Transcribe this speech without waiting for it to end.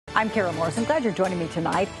I'm Carol Morris. I'm glad you're joining me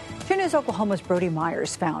tonight. 2 News Oklahoma's Brody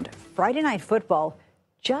Myers found Friday night football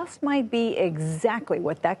just might be exactly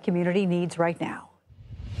what that community needs right now.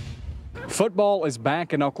 Football is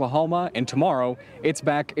back in Oklahoma, and tomorrow it's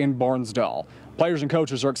back in Barnsdall. Players and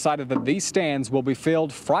coaches are excited that these stands will be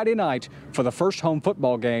filled Friday night for the first home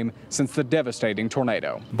football game since the devastating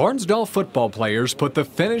tornado. Barnsdall football players put the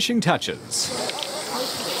finishing touches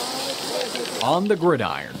on the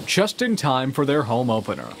gridiron just in time for their home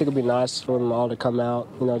opener. I think it'd be nice for them all to come out,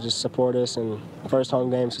 just support us, and first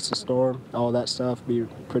home game since the storm, all that stuff be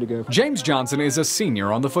pretty good. James Johnson is a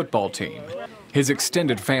senior on the football team. His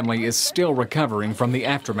extended family is still recovering from the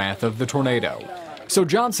aftermath of the tornado. So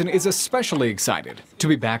Johnson is especially excited to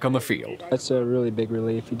be back on the field. That's a really big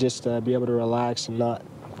relief. You just be able to relax and not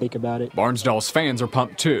think about it. Barnsdall's fans are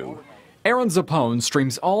pumped too. Aaron Zappone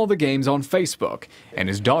streams all the games on Facebook, and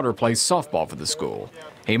his daughter plays softball for the school.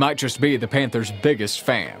 He might just be the Panthers' biggest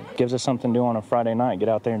fan. Gives us something to do on a Friday night. Get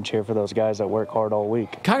out there and cheer for those guys that work hard all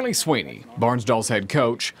week. Kylie Sweeney, Barnsdall's head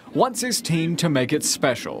coach, wants his team to make it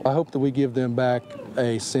special. I hope that we give them back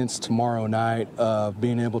a sense tomorrow night of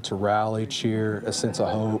being able to rally, cheer, a sense of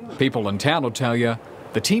hope. People in town will tell you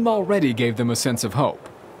the team already gave them a sense of hope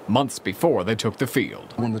months before they took the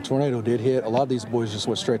field. When the tornado did hit, a lot of these boys just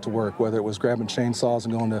went straight to work, whether it was grabbing chainsaws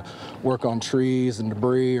and going to work on trees and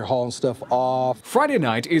debris or hauling stuff off. Friday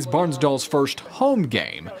night is Barnsdall's first home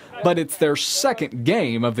game, but it's their second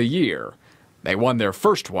game of the year. They won their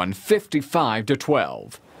first one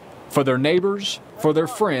 55-12. For their neighbors, for their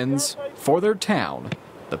friends, for their town,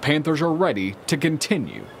 the Panthers are ready to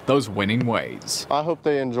continue those winning ways. I hope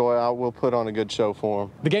they enjoy. I will put on a good show for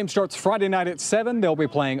them. The game starts Friday night at 7. They'll be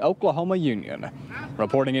playing Oklahoma Union.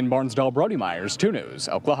 Reporting in Barnsdall, Brody Myers, 2 News,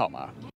 Oklahoma.